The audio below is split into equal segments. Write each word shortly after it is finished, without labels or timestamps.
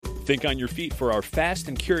Think on your feet for our Fast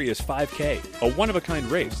and Curious 5K, a one-of-a-kind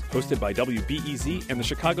race hosted by WBEZ and the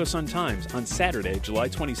Chicago Sun-Times on Saturday, July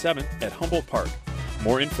 27th at Humboldt Park.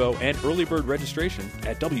 More info and early bird registration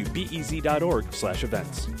at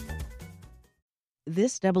wbez.org/events.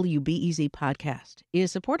 This WBEZ podcast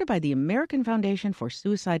is supported by the American Foundation for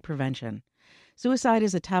Suicide Prevention. Suicide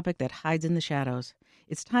is a topic that hides in the shadows.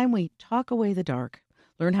 It's time we talk away the dark,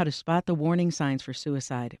 learn how to spot the warning signs for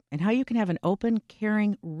suicide, and how you can have an open,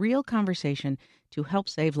 caring, real conversation to help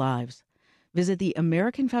save lives. Visit the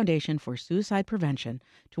American Foundation for Suicide Prevention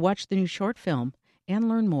to watch the new short film and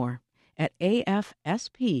learn more at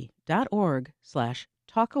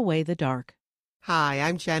afsp.org/talkawaythedark. Hi,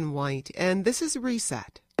 I'm Jen White, and this is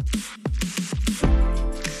Reset.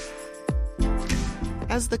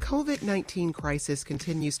 As the COVID-19 crisis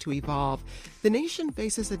continues to evolve, the nation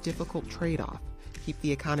faces a difficult trade-off. Keep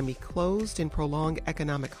the economy closed and prolong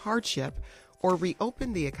economic hardship, or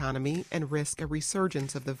reopen the economy and risk a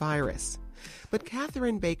resurgence of the virus. But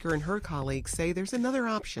Catherine Baker and her colleagues say there's another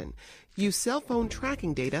option. Use cell phone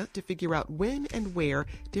tracking data to figure out when and where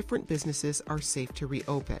different businesses are safe to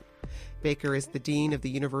reopen. Baker is the dean of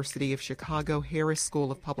the University of Chicago Harris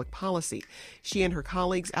School of Public Policy. She and her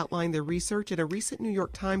colleagues outlined their research in a recent New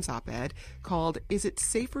York Times op-ed called "Is It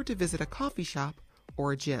Safer to Visit a Coffee Shop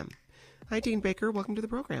or a Gym?" Hi, Dean Baker. Welcome to the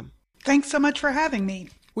program. Thanks so much for having me.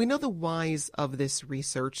 We know the whys of this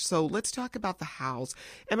research, so let's talk about the hows.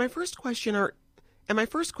 And my first question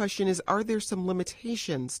is, are there some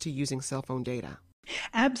limitations to using cell phone data?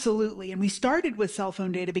 Absolutely. And we started with cell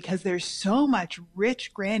phone data because there's so much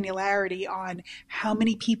rich granularity on how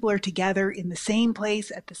many people are together in the same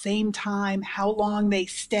place at the same time, how long they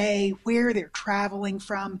stay, where they're traveling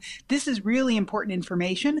from. This is really important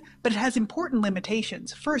information, but it has important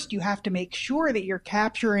limitations. First, you have to make sure that you're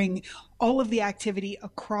capturing all of the activity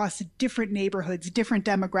across different neighborhoods, different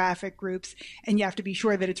demographic groups, and you have to be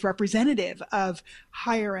sure that it's representative of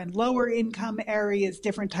higher and lower income areas,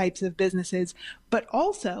 different types of businesses. But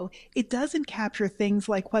also, it doesn't capture things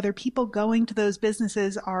like whether people going to those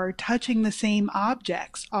businesses are touching the same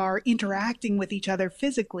objects, are interacting with each other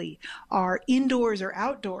physically, are indoors or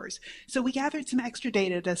outdoors. So we gathered some extra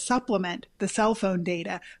data to supplement the cell phone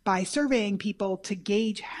data by surveying people to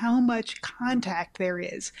gauge how much contact there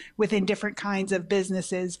is within different kinds of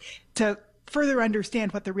businesses to further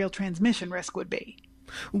understand what the real transmission risk would be.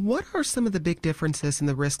 What are some of the big differences in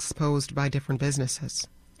the risks posed by different businesses?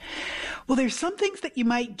 Well, there's some things that you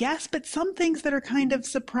might guess, but some things that are kind of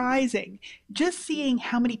surprising. Just seeing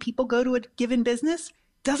how many people go to a given business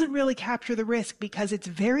doesn't really capture the risk because it's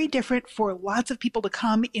very different for lots of people to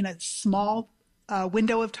come in a small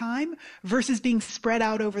window of time versus being spread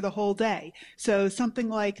out over the whole day. So something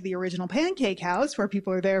like the original Pancake House, where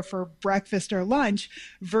people are there for breakfast or lunch,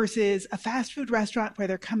 versus a fast food restaurant where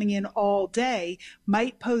they're coming in all day,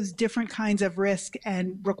 might pose different kinds of risk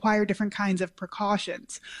and require different kinds of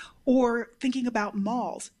precautions. Or thinking about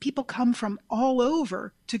malls, people come from all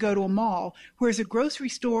over to go to a mall, whereas a grocery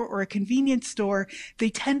store or a convenience store,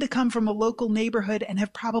 they tend to come from a local neighborhood and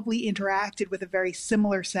have probably interacted with a very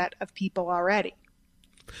similar set of people already.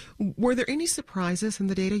 Were there any surprises in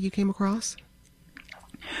the data you came across?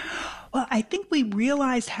 Well, I think we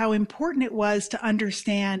realized how important it was to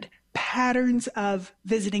understand patterns of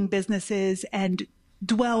visiting businesses and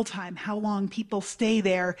dwell time, how long people stay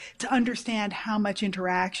there, to understand how much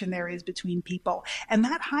interaction there is between people. And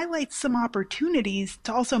that highlights some opportunities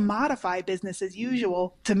to also modify business as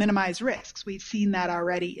usual to minimize risks. We've seen that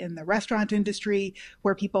already in the restaurant industry,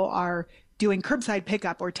 where people are doing curbside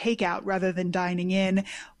pickup or takeout rather than dining in.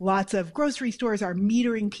 Lots of grocery stores are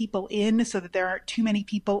metering people in so that there aren't too many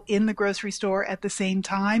people in the grocery store at the same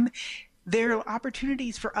time. There are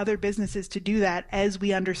opportunities for other businesses to do that as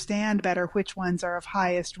we understand better which ones are of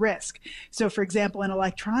highest risk. So, for example, in an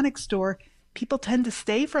electronics store, people tend to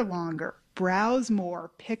stay for longer, browse more,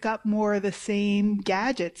 pick up more of the same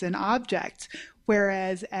gadgets and objects,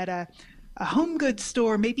 whereas at a home goods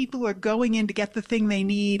store, maybe people are going in to get the thing they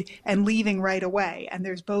need and leaving right away. And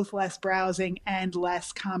there's both less browsing and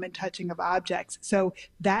less common touching of objects. So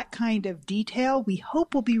that kind of detail, we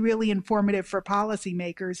hope, will be really informative for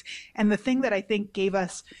policymakers. And the thing that I think gave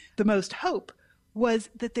us the most hope was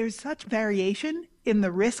that there's such variation in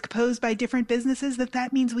the risk posed by different businesses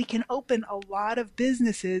that means we can open a lot of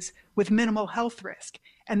businesses with minimal health risk.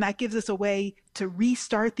 And that gives us a way to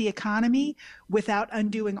restart the economy without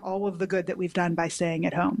undoing all of the good that we've done by staying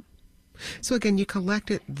at home. So again, you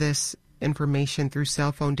collected this information through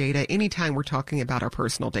cell phone data. Anytime we're talking about our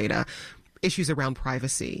personal data, issues around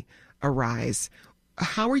privacy arise.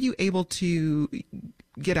 How are you able to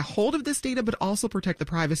get a hold of this data but also protect the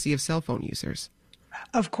privacy of cell phone users?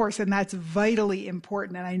 Of course, and that's vitally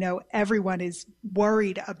important. And I know everyone is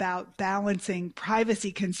worried about balancing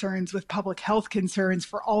privacy concerns with public health concerns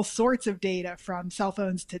for all sorts of data, from cell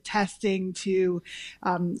phones to testing to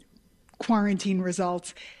quarantine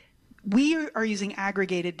results. We are using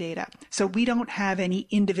aggregated data, so we don't have any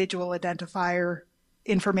individual identifier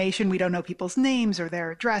information. We don't know people's names or their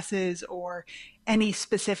addresses or any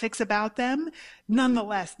specifics about them.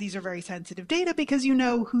 Nonetheless, these are very sensitive data because you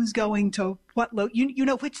know who's going to what, you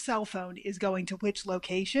know which cell phone is going to which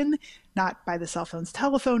location, not by the cell phone's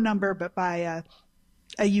telephone number, but by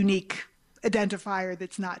a unique identifier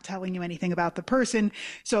that's not telling you anything about the person.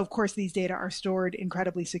 So of course, these data are stored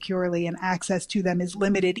incredibly securely and access to them is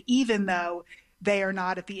limited, even though they are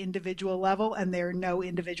not at the individual level and there are no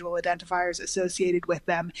individual identifiers associated with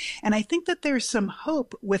them. And I think that there's some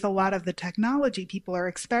hope with a lot of the technology people are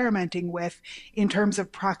experimenting with in terms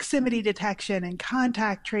of proximity detection and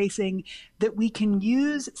contact tracing, that we can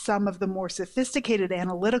use some of the more sophisticated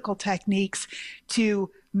analytical techniques to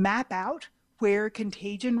map out where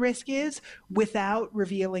contagion risk is without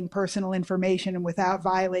revealing personal information and without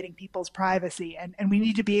violating people's privacy. And we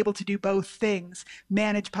need to be able to do both things,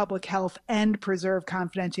 manage public health and preserve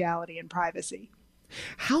confidentiality and privacy.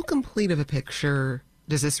 How complete of a picture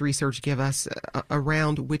does this research give us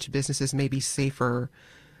around which businesses may be safer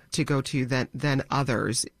to go to than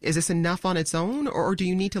others? Is this enough on its own, or do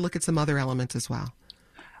you need to look at some other elements as well?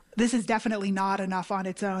 This is definitely not enough on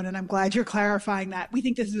its own, and I'm glad you're clarifying that. We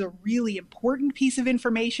think this is a really important piece of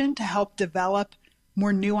information to help develop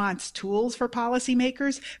more nuanced tools for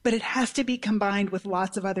policymakers, but it has to be combined with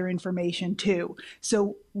lots of other information too.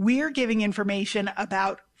 So we're giving information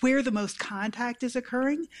about where the most contact is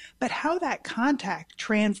occurring, but how that contact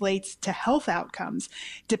translates to health outcomes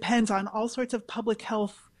depends on all sorts of public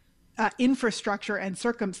health infrastructure and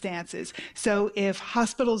circumstances. So if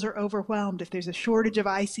hospitals are overwhelmed, if there's a shortage of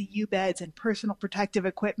ICU beds and personal protective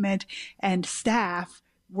equipment and staff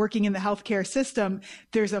working in the healthcare system,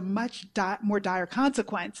 there's a much more dire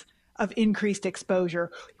consequence of increased exposure.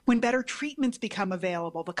 When better treatments become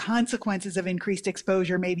available, the consequences of increased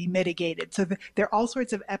exposure may be mitigated. So there are all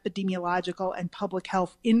sorts of epidemiological and public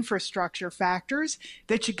health infrastructure factors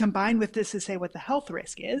that should combine with this to say what the health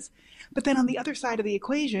risk is. But then on the other side of the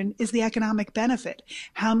equation is the economic benefit.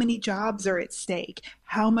 How many jobs are at stake?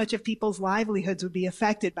 How much of people's livelihoods would be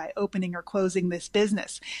affected by opening or closing this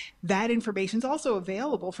business? That information is also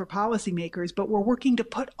available for policymakers, but we're working to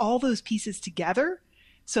put all those pieces together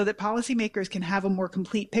so that policymakers can have a more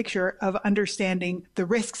complete picture of understanding the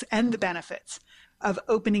risks and the benefits of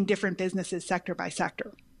opening different businesses sector by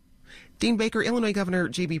sector. Dean Baker, Illinois Governor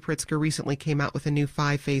J.B. Pritzker recently came out with a new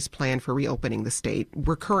 5-phase plan for reopening the state.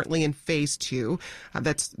 We're currently in phase 2.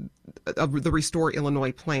 That's the Restore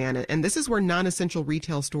Illinois plan. And this is where non-essential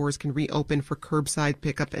retail stores can reopen for curbside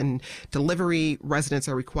pickup and delivery. Residents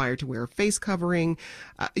are required to wear a face covering.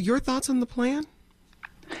 Your thoughts on the plan?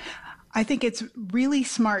 I think it's really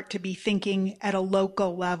smart to be thinking at a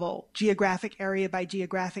local level, geographic area by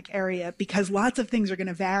geographic area, because lots of things are going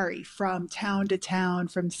to vary from town to town,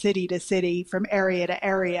 from city to city, from area to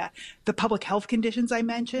area. The public health conditions I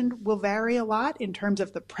mentioned will vary a lot in terms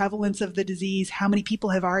of the prevalence of the disease, how many people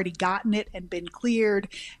have already gotten it and been cleared,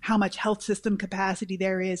 how much health system capacity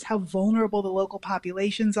there is, how vulnerable the local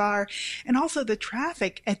populations are, and also the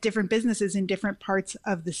traffic at different businesses in different parts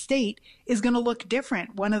of the state is going to look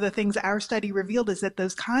different. One of the things our study revealed is that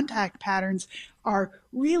those contact patterns are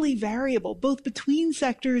really variable, both between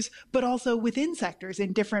sectors, but also within sectors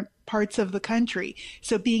in different parts of the country.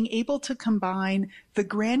 So being able to combine the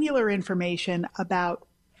granular information about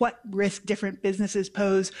what risk different businesses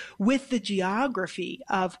pose with the geography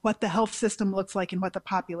of what the health system looks like and what the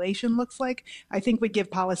population looks like, I think would give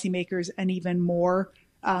policymakers an even more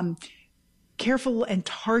careful and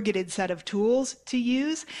targeted set of tools to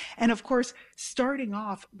use. And of course, starting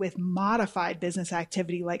off with modified business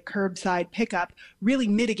activity like curbside pickup really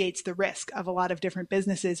mitigates the risk of a lot of different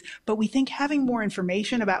businesses. But we think having more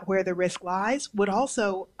information about where the risk lies would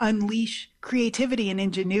also unleash creativity and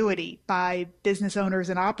ingenuity by business owners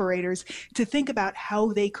and operators to think about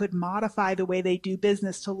how they could modify the way they do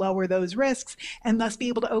business to lower those risks and thus be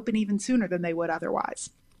able to open even sooner than they would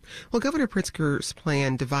otherwise. Well, Governor Pritzker's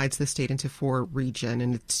plan divides the state into 4 regions,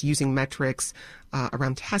 and it's using metrics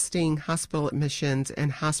around testing, hospital admissions,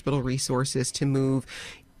 and hospital resources to move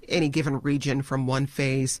any given region from one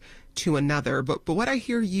phase to another. But what I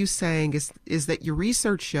hear you saying is that your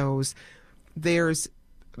research shows there's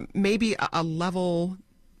maybe a level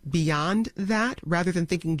beyond that. Rather than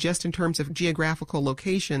thinking just in terms of geographical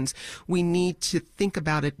locations, we need to think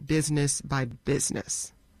about it business by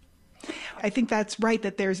business. I think that's right,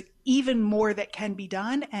 that there's even more that can be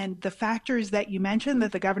done. And the factors that you mentioned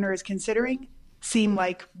that the governor is considering seem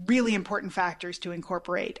like really important factors to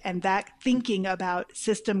incorporate. And that thinking about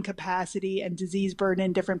system capacity and disease burden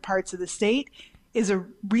in different parts of the state is a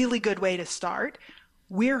really good way to start.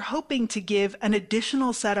 We're hoping to give an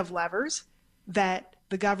additional set of levers that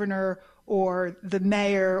the governor or the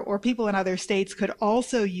mayor or people in other states could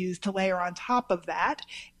also use to layer on top of that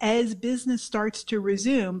as business starts to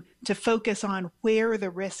resume, to focus on where the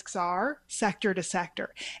risks are sector to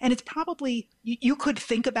sector. And it's probably, you could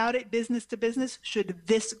think about it business to business. Should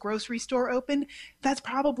this grocery store open? That's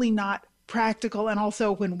probably not practical. And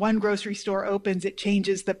also when one grocery store opens, it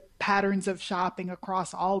changes the patterns of shopping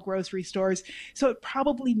across all grocery stores. So it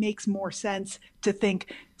probably makes more sense to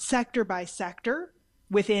think sector by sector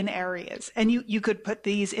within areas. And you could put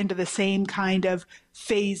these into the same kind of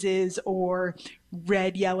phases or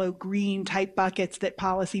red, yellow, green type buckets that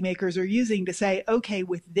policymakers are using to say, okay,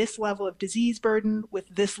 with this level of disease burden, with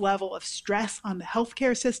this level of stress on the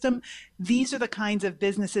healthcare system, these are the kinds of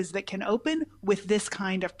businesses that can open with this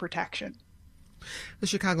kind of protection. The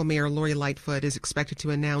Chicago Mayor Lori Lightfoot is expected to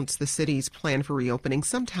announce the city's plan for reopening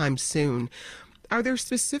sometime soon. Are there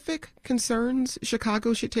specific concerns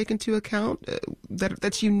Chicago should take into account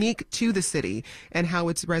that's unique to the city and how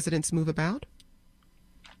its residents move about?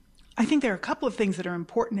 I think there are a couple of things that are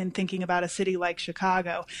important in thinking about a city like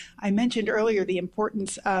Chicago. I mentioned earlier the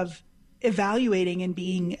importance of evaluating and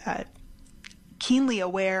being keenly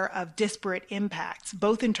aware of disparate impacts,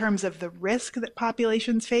 both in terms of the risk that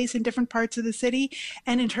populations face in different parts of the city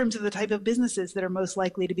and in terms of the type of businesses that are most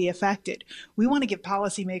likely to be affected. We want to give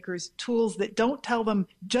policymakers tools that don't tell them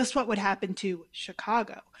just what would happen to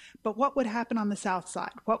Chicago, but what would happen on the South Side,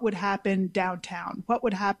 what would happen downtown, what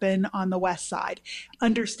would happen on the West Side.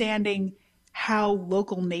 Understanding how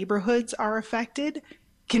local neighborhoods are affected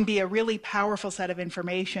can be a really powerful set of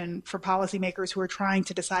information for policymakers who are trying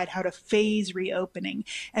to decide how to phase reopening.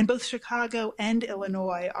 And both Chicago and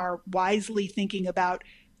Illinois are wisely thinking about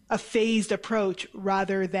a phased approach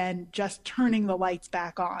rather than just turning the lights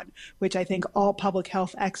back on, which I think all public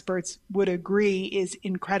health experts would agree is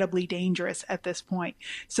incredibly dangerous at this point.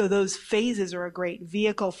 So those phases are a great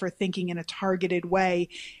vehicle for thinking in a targeted way.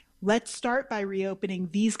 Let's start by reopening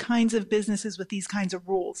these kinds of businesses with these kinds of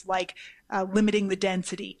rules, like limiting the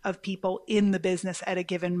density of people in the business at a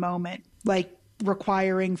given moment, like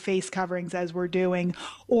requiring face coverings as we're doing,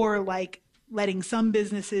 or like letting some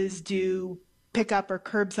businesses do pickup or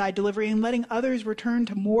curbside delivery and letting others return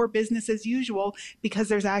to more business as usual because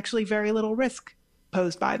there's actually very little risk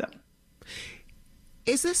posed by them.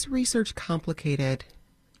 Is this research complicated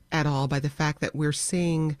at all by the fact that we're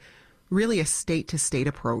seeing really a state-to-state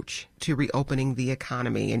approach to reopening the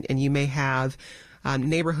economy? And you may have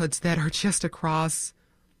neighborhoods that are just across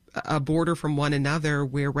a border from one another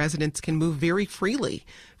where residents can move very freely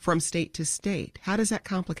from state to state. How does that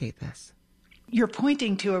complicate this? You're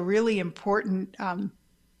pointing to a really important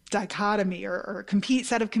dichotomy or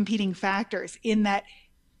set of competing factors in that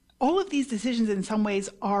all of these decisions in some ways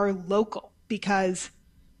are local because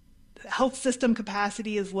health system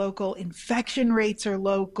capacity is local, infection rates are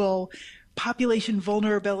local, population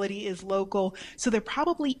vulnerability is local. So there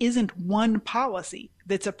probably isn't one policy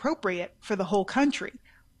that's appropriate for the whole country.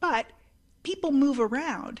 But people move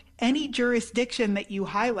around. Any jurisdiction that you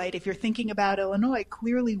highlight, if you're thinking about Illinois,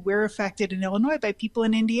 clearly we're affected in Illinois by people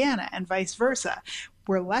in Indiana and vice versa.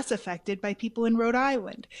 We're less affected by people in Rhode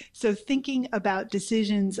Island. So thinking about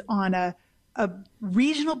decisions on a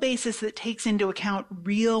regional basis that takes into account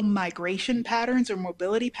real migration patterns or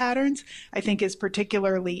mobility patterns, I think is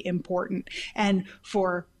particularly important. And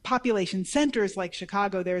for population centers like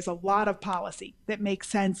Chicago, there's a lot of policy that makes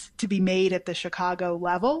sense to be made at the Chicago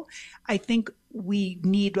level. I think we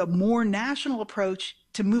need a more national approach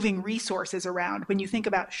to moving resources around. When you think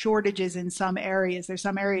about shortages in some areas, there's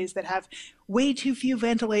some areas that have way too few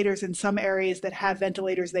ventilators and some areas that have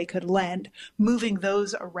ventilators they could lend. Moving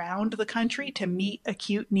those around the country to meet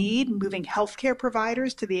acute need, moving healthcare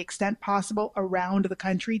providers to the extent possible around the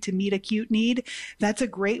country to meet acute need, that's a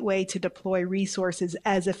great way to deploy resources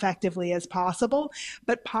as effectively as possible.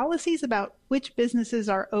 But policies about which businesses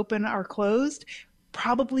are open or closed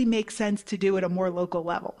probably make sense to do at a more local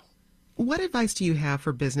level. What advice do you have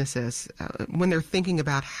for businesses when they're thinking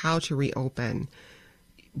about how to reopen,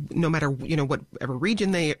 no matter, whatever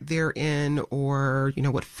region they're in or,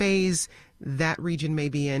 what phase that region may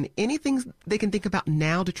be in? Anything they can think about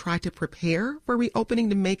now to try to prepare for reopening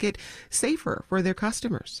to make it safer for their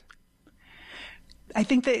customers? I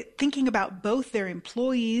think that thinking about both their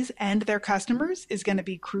employees and their customers is going to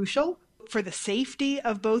be crucial. for the safety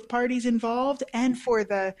of both parties involved and for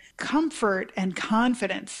the comfort and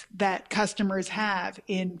confidence that customers have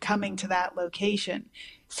in coming to that location.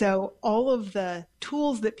 So all of the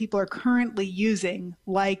tools that people are currently using,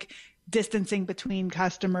 like distancing between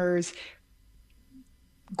customers,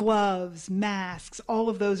 gloves, masks, all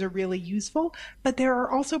of those are really useful. But there are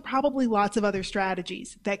also probably lots of other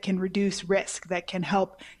strategies that can reduce risk, that can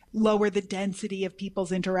help lower the density of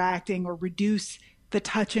people's interacting or reduce the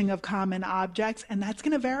touching of common objects. And that's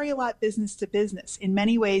going to vary a lot business to business. In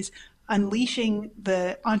many ways, unleashing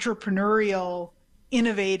the entrepreneurial,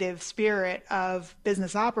 innovative spirit of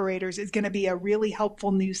business operators is going to be a really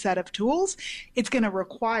helpful new set of tools. It's going to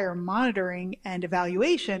require monitoring and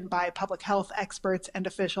evaluation by public health experts and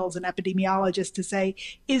officials and epidemiologists to say,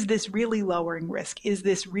 is this really lowering risk? Is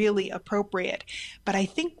this really appropriate? But I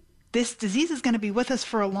think this disease is going to be with us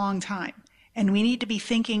for a long time. And we need to be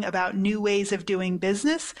thinking about new ways of doing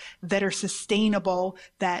business that are sustainable,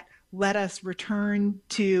 that let us return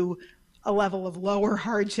to a level of lower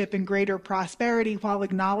hardship and greater prosperity while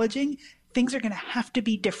acknowledging things are going to have to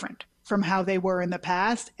be different from how they were in the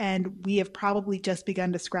past. And we have probably just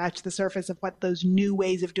begun to scratch the surface of what those new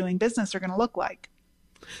ways of doing business are going to look like.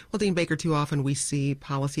 Well, Dean Baker, too often we see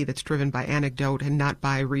policy that's driven by anecdote and not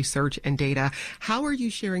by research and data. How are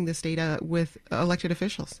you sharing this data with elected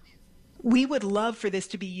officials? We would love for this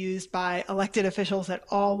to be used by elected officials at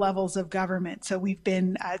all levels of government. So we've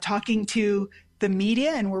been talking to the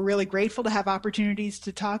media, and we're really grateful to have opportunities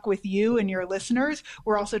to talk with you and your listeners.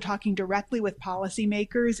 We're also talking directly with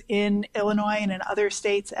policymakers in Illinois and in other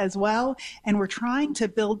states as well. And we're trying to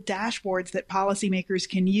build dashboards that policymakers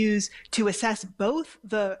can use to assess both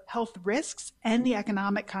the health risks and the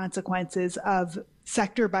economic consequences of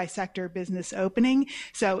sector by sector business opening.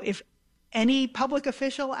 So if any public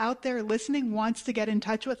official out there listening wants to get in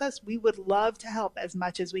touch with us, we would love to help as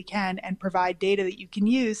much as we can and provide data that you can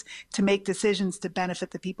use to make decisions to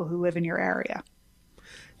benefit the people who live in your area.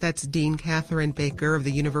 That's Dean Catherine Baker of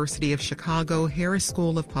the University of Chicago Harris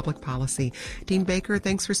School of Public Policy. Dean Baker,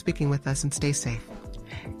 thanks for speaking with us, and stay safe.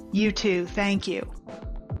 You too. Thank you.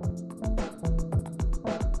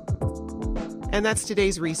 And that's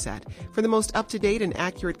today's Reset. For the most up-to-date and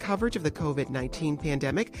accurate coverage of the COVID-19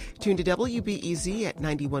 pandemic, tune to WBEZ at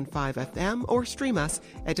 91.5 FM or stream us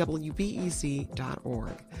at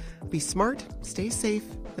WBEZ.org. Be smart, stay safe,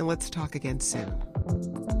 and let's talk again soon.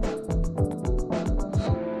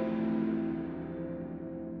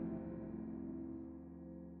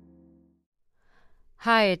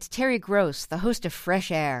 Hi, it's Terry Gross, the host of Fresh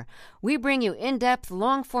Air. We bring you in-depth,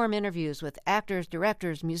 long-form interviews with actors,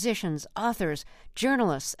 directors, musicians, authors,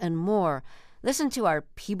 journalists, and more. Listen to our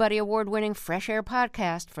Peabody Award-winning Fresh Air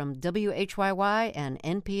podcast from WHYY and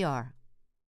NPR.